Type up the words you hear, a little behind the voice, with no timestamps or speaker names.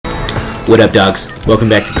What up, dogs? Welcome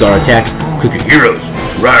back to Garo Attacks. Click your heroes.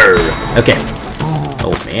 Rawr. Okay.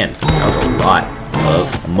 Oh man, that was a lot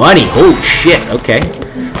of money. Holy shit. Okay.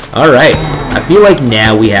 Alright. I feel like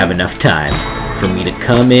now we have enough time for me to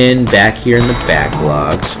come in back here in the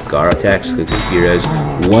backlogs. Garo Attacks, Click your heroes.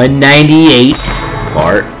 198,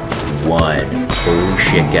 part 1. Holy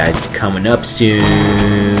shit, guys. It's coming up soon.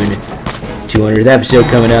 200th episode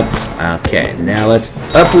coming up. Okay, now let's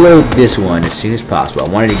upload this one as soon as possible. I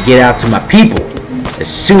wanted to get out to my people as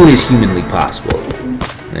soon as humanly possible.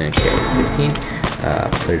 Okay, 15.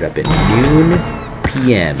 Put it up at noon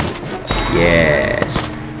p.m. Yes.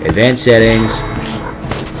 Advanced settings.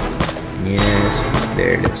 Yes.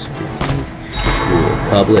 There it is. Cool.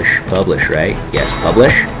 Publish, right? Yes,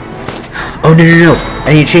 publish. Oh no!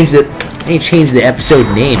 I need to change the episode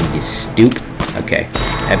name. You stoop. Okay.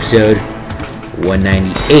 Episode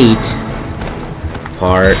 198,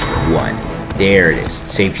 part 1. There it is.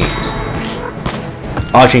 Save changes.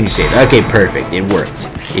 All changes saved. Okay, perfect. It worked.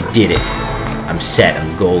 It did it. I'm set.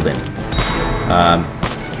 I'm golden.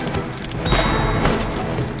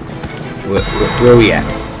 Where are we at?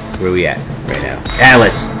 Where are we at right now?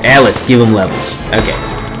 Alice, give him levels. Okay.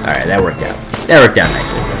 Alright, that worked out. That worked out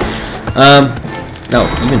nicely. No,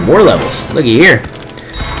 even more levels. Looky here.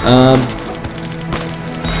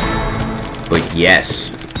 But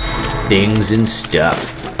yes, things and stuff.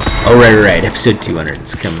 Oh, right. Episode 200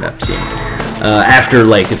 is coming up soon. After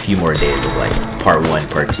like a few more days of like part 1,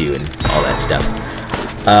 part 2, and all that stuff.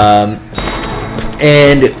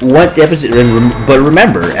 And what episode? But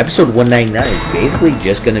remember, episode 199 is basically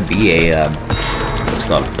just going to be a what's it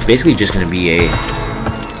called? It's basically just going to be a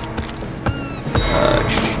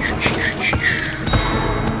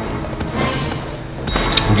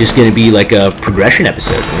just going to be like a progression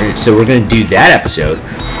episode. So we're going to do that episode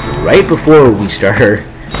right before we start our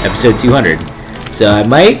episode 200. So it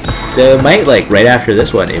might like right after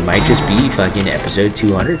this one, it might just be fucking episode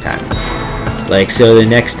 200 time. Like, so the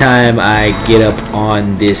next time I get up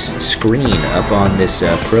on this screen, up on this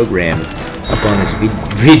program, up on this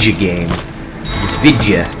vidya game, this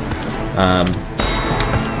vidya,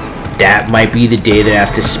 that might be the day that I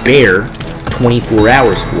have to spare 24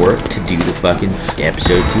 hours for to do the fucking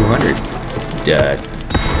episode 200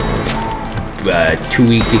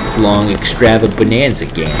 2-week long extravaganza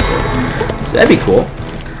game. So that'd be cool.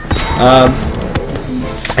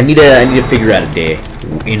 I need to figure out a day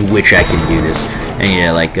in which I can do this. I need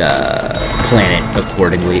to like plan it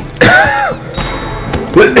accordingly.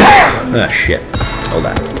 Oh shit! Hold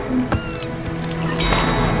on.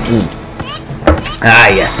 Ah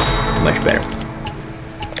yes, much better.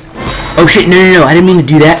 Oh shit! No! I didn't mean to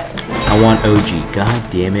do that. I want OG.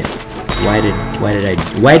 God damn it! Why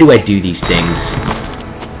do I do these things?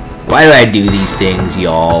 Why do I do these things,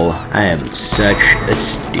 y'all? I am such a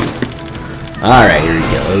stoop. All right, here we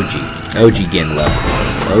go. OG getting level.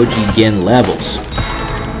 OG getting levels.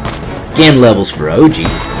 Getting levels for OG.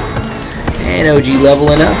 And OG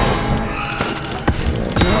leveling up.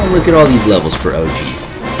 Oh, look at all these levels for OG.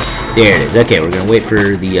 There it is. Okay, we're gonna wait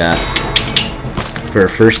for the for our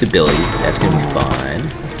first ability. That's gonna be fun.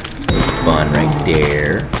 Fun right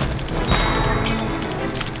there.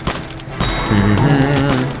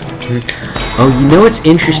 Oh, you know what's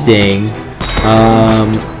interesting?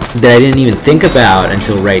 That I didn't even think about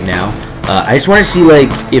until right now. I just want to see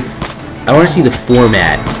like if I want to see the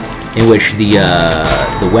format in which the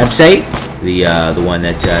website, the one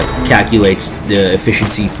that calculates the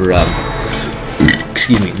efficiency for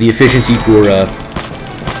excuse me, the efficiency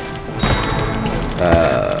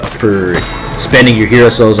for spending your hero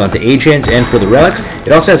souls onto agents and for the relics.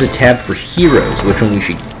 It also has a tab for heroes, which one we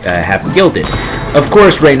should have gilded. Of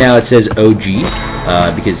course, right now it says OG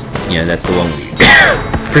because you know that's the one we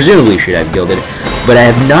presumably should have gilded, but I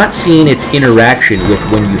have not seen its interaction with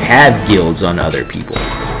when you have guilds on other people.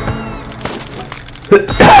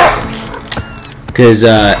 Because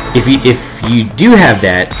if you do have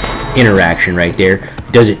that interaction right there,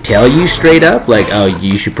 does it tell you straight up like, oh,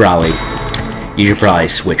 you should probably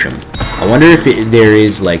switch them? I wonder if there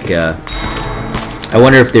is like a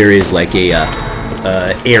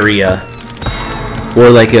area or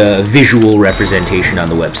like a visual representation on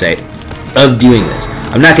the website of doing this.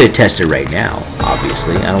 I'm not going to test it right now,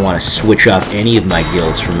 obviously. I don't want to switch off any of my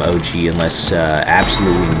guilds from OG unless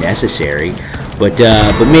absolutely necessary. But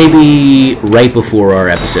maybe right before our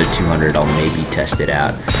episode 200, I'll maybe test it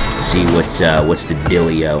out. See what's the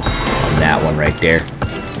dealio on that one right there.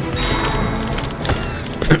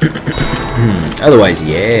 Otherwise,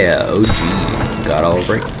 yeah, OG got all of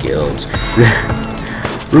our guilds.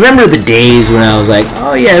 remember the days when I was like,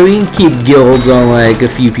 oh yeah, we can keep guilds on like a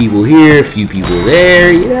few people here, a few people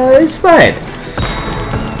there, you know, it's fine.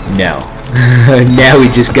 No. Now we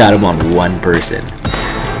just got them on one person.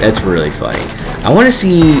 That's really funny. I want to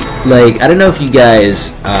see, like, I don't know if you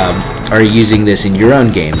guys are using this in your own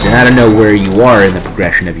games, and I don't know where you are in the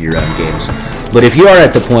progression of your own games, but if you are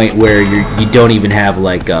at the point where you don't even have,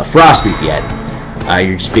 like, Frostleaf yet,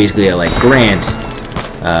 you're just basically at, like, Grant,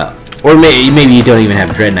 or maybe you don't even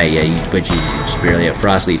have Dread Knight yet, but you just barely have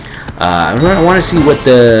Frostleaf. I want to see what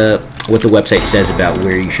the website says about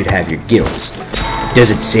where you should have your guilds. Does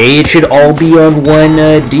it say it should all be on one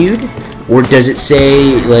dude? Or does it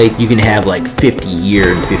say, like, you can have, like, 50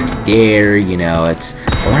 here and 50 there, you know, it's...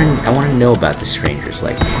 I want to know about the strangers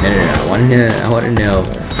like me. No. I want to know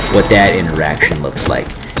what that interaction looks like.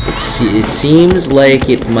 It seems like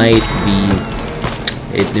it might be...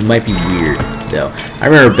 It might be weird, though. I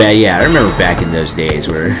remember back in those days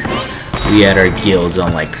where we had our guilds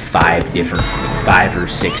on, like, 5 or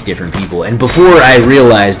 6 different people. And before I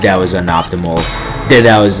realized that was unoptimal,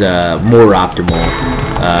 that was more optimal,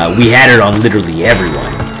 we had it on literally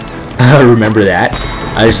everyone. Remember that?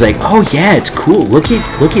 I was like, oh yeah, it's cool. Look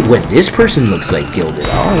at what this person looks like gilded.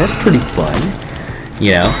 Oh, that's pretty fun.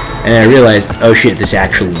 You know? And I realized, oh shit, this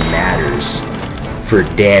actually matters for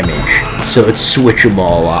damage. So let's switch them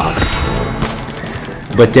all off.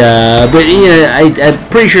 But you know, I'm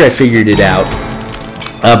pretty sure I figured it out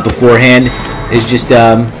beforehand. It's just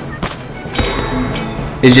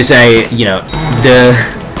you know,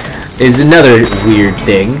 is another weird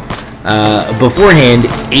thing. Beforehand,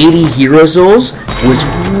 80 hero souls was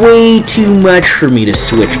way too much for me to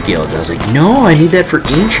switch guilds. I was like, no, I need that for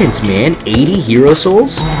ancients, man. 80 hero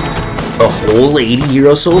souls? A whole 80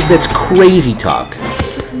 hero souls? That's crazy talk.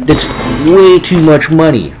 That's way too much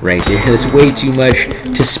money right there. That's way too much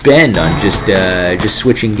to spend on just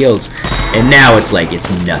switching guilds. And now it's like it's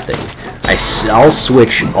nothing. I'll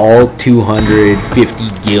switch all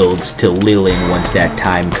 250 guilds to Lilin once that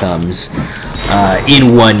time comes,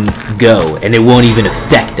 in one go, and it won't even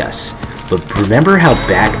affect us. But remember how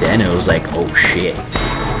back then it was like, oh shit,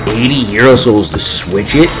 80 hero souls to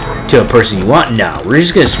switch it to a person you want? No, we're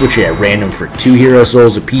just gonna switch it at random for 2 hero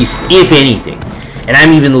souls a piece, if anything. And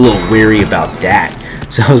I'm even a little wary about that.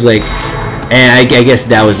 So I was like, and I guess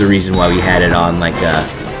that was the reason why we had it on like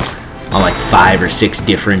 5 or 6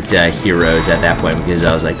 different heroes at that point, because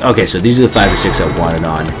I was like, okay, so these are the 5 or 6 I wanted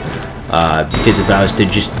on. Because if I was to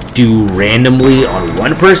just do randomly on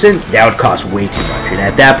one person, that would cost way too much. And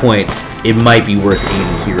at that point, it might be worth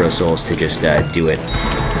 80 hero souls to just do it.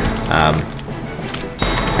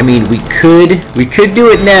 I mean, we could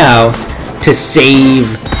do it now to save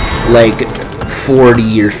like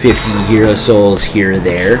 40 or 50 hero souls here or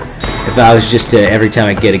there. If I was just to, every time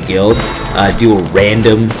I get a guild, do a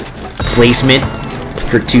random placement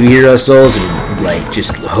for 2 hero souls and like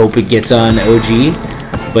just hope it gets on OG.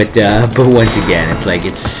 But once again, it's like,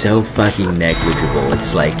 it's so fucking negligible.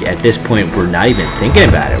 It's like, at this point, we're not even thinking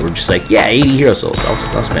about it. We're just like, yeah, 80 hero souls,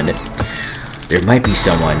 I'll spend it. There might be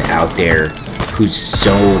someone out there who's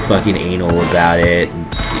so fucking anal about it,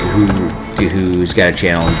 who's got a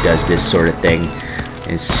channel and does this sort of thing,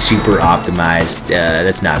 and it's super optimized.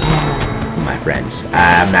 That's not me, my friends.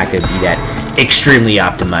 I'm not going to be that extremely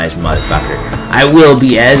optimized motherfucker. I will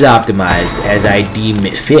be as optimized as I deem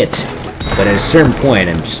it fit. But at a certain point,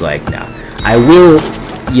 I'm just like, no. I will,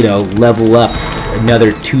 you know, level up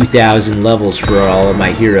another 2,000 levels for all of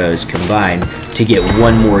my heroes combined to get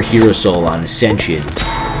 1 more hero soul on Ascension.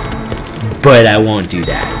 But I won't do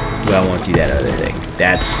that. But I won't do that other thing.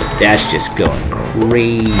 That's just going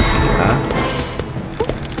crazy, huh?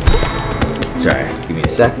 Sorry, give me a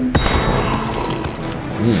sec.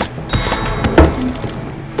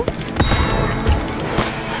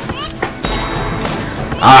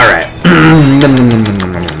 Alright.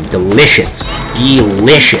 Delicious.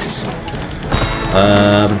 Delicious.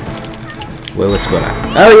 Wait, what's going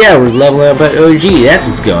on? Oh yeah, we're leveling up at OG. That's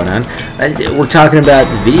what's going on. We're talking about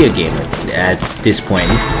the video game at this point.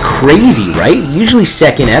 It's crazy, right? Usually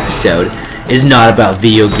second episode is not about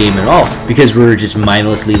video game at all, because we're just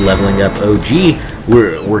mindlessly leveling up OG.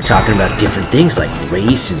 We're talking about different things like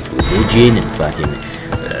race and religion and fucking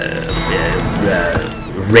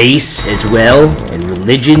race as well, and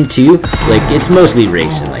religion too. Like, it's mostly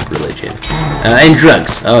race and like religion, and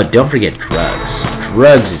drugs. Oh, don't forget drugs.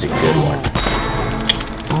 Drugs is a good one.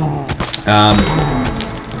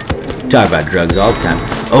 Talk about drugs all the time.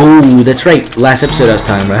 Oh, that's right. Last episode I was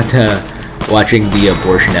talking about watching the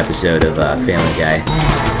abortion episode of Family Guy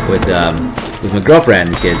with my girlfriend,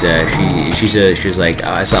 because she was like,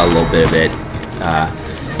 oh, I saw a little bit of it.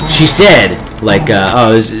 she said, like,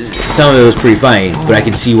 some of it was pretty funny, but I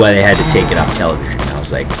can see why they had to take it off television. And I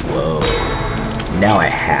was like, whoa, now I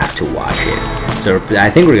have to watch it. So I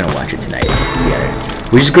think we're gonna watch it tonight together,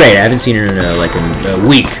 which is great. I haven't seen her in a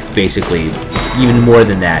week, basically, even more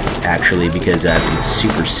than that actually, because I've been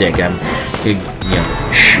super sick. I'm,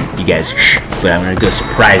 shh, you guys, shh. But I'm gonna go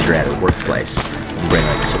surprise her at her workplace. I'm bring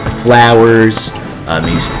like some flowers,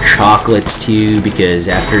 maybe some chocolates too, because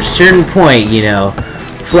after a certain point,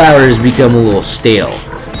 flowers become a little stale.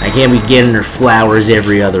 I can't be getting her flowers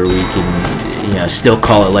every other week and still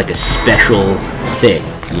call it like a special thing.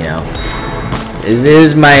 This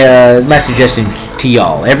is my suggestion to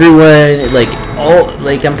y'all. Everyone,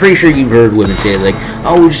 I'm pretty sure you've heard women say like,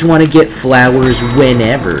 oh, we just want to get flowers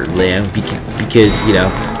whenever,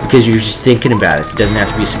 because you're just thinking about it. It doesn't have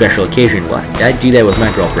to be a special occasion. Well, I do that with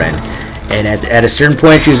my girlfriend, and at a certain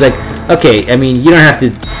point, she was like, okay, I mean, you don't have to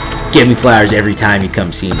get me flowers every time you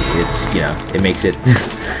come see me. It's, it makes it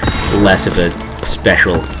less of a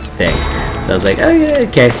special thing. So I was like, oh yeah,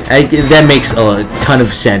 okay. That makes a ton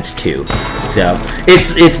of sense too. So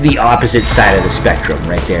it's the opposite side of the spectrum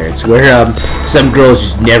right there. It's where some girls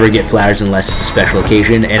just never get flowers unless it's a special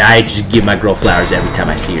occasion, and I just give my girl flowers every time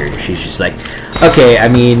I see her. She's just like, okay, I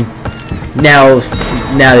mean, now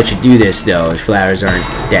that you do this though, flowers aren't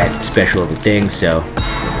that special of a thing, so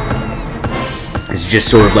it's just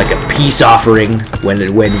sort of like a peace offering when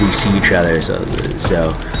we see each other. So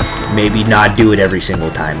maybe not do it every single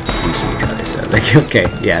time we see each other. So like, okay,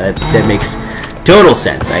 yeah, that makes total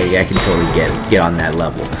sense. I can totally get on that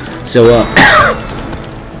level. So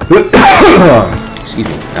excuse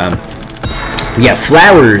me. Yeah,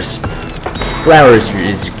 flowers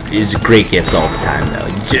is a great gift all the time though.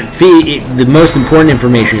 The most important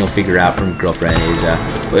information you'll figure out from a girlfriend is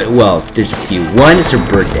well, there's a few. One, it's her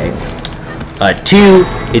birthday. Two,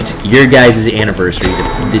 it's your guys' anniversary,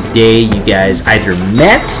 the day you guys either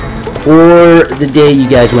met or the day you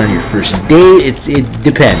guys went on your first date. It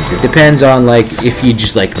depends. It depends on like if you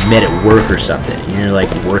just like met at work or something. You're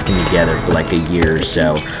like working together for like a year or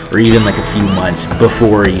so, or even like a few months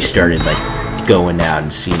before you started like going out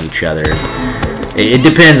and seeing each other. It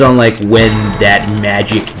depends on like when that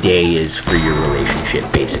magic day is for your relationship,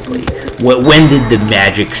 basically. When did the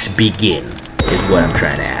magics begin is what I'm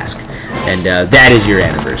trying to ask. And that is your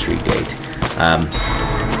anniversary date.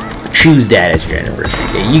 Choose that as your anniversary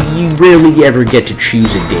date. You rarely ever get to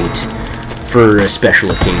choose a date for a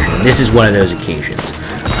special occasion. This is one of those occasions.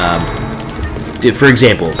 For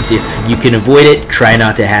example, if you can avoid it, try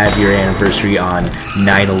not to have your anniversary on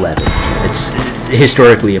 9/11. It's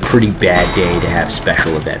historically a pretty bad day to have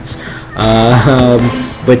special events.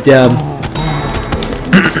 But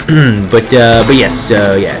yes,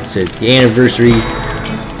 so yeah, so the anniversary,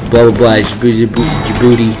 blah blah blah,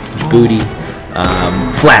 Djibouti,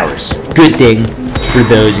 flowers, good thing for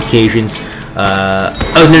those occasions.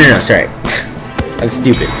 Oh no, sorry, I'm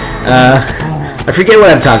stupid. I forget what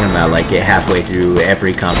I'm talking about, like halfway through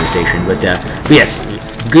every conversation, but yes,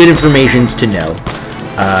 good informations to know.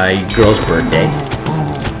 Your girl's birthday,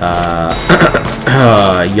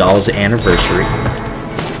 y'all's anniversary,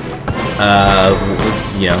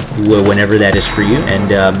 whenever that is for you,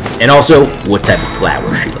 and also what type of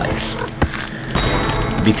flower she likes,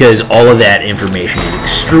 because all of that information is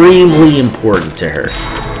extremely important to her.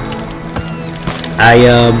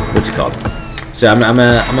 What's it called? So I'm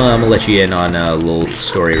gonna let you in on a little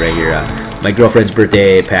story right here. My girlfriend's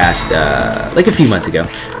birthday passed like a few months ago,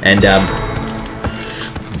 and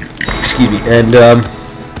excuse me, and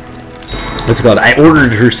what's it called? I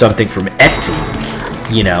ordered her something from Etsy,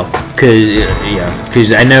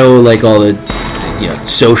 because I know like all the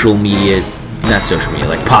social media, not social media,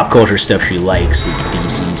 like pop culture stuff she likes, like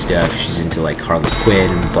DC stuff. She's into like Harley Quinn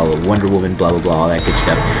and blah blah, Wonder Woman, blah blah blah, all that good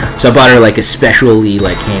stuff. So I bought her like a specially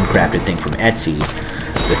like handcrafted thing from Etsy.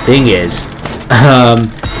 The thing is,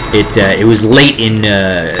 it was late in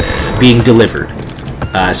being delivered,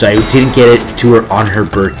 so I didn't get it to her on her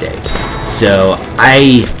birthday. So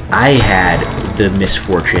I had the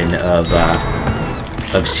misfortune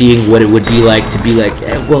of seeing what it would be like to be like,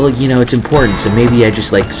 well, it's important, so maybe I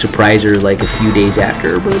just like surprise her like a few days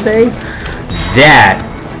after her birthday. That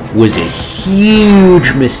was a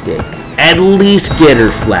huge mistake. At least get her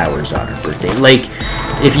flowers on her birthday. Like,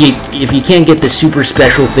 if you can't get the super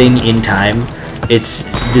special thing in time, it's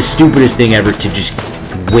the stupidest thing ever to just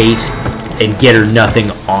wait and get her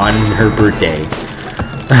nothing on her birthday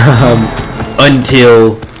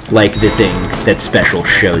until like the thing that's special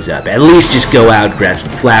shows up. At least just go out, grab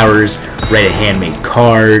some flowers, write a handmade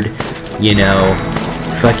card,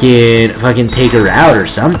 fucking take her out or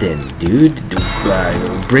something, dude.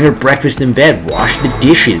 Bring her breakfast in bed. Wash the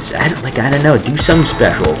dishes. I don't know. Do something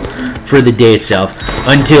special for the day itself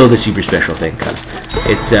until the super special thing comes.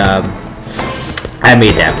 It's I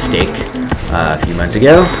made that mistake a few months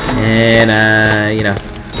ago, and you know,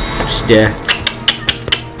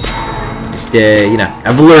 you know,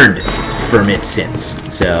 I've learned from it since.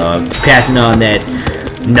 So I'm passing on that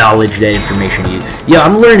knowledge, that information to you. Yeah,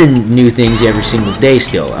 I'm learning new things every single day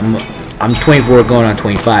still. I'm 24 going on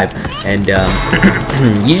 25, and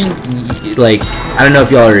like, I don't know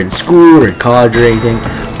if y'all are in school or in college or anything,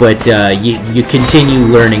 but you continue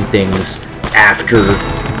learning things after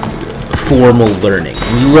formal learning.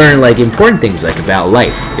 And you learn like important things like about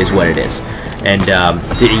life is what it is. And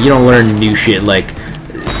you don't learn new shit like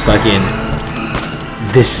fucking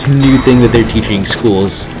this new thing that they're teaching in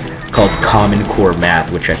schools called Common Core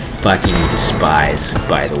Math, which I fucking despise,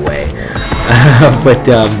 by the way.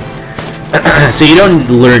 So you don't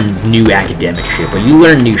learn new academic shit, but you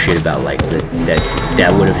learn new shit about life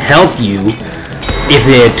that would have helped you if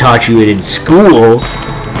they had taught you it in school,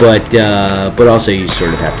 but also you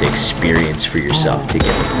sort of have to experience for yourself to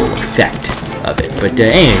get the full effect of it. But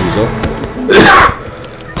anyways,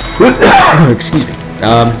 excuse me.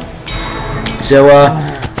 So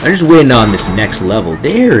I'm just waiting on this next level.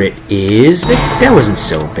 There it is. That wasn't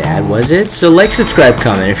so bad, was it? So like, subscribe,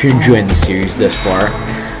 comment if you're enjoying the series thus far.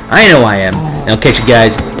 I know I am. And I'll catch you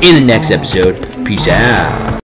guys in the next episode. Peace out.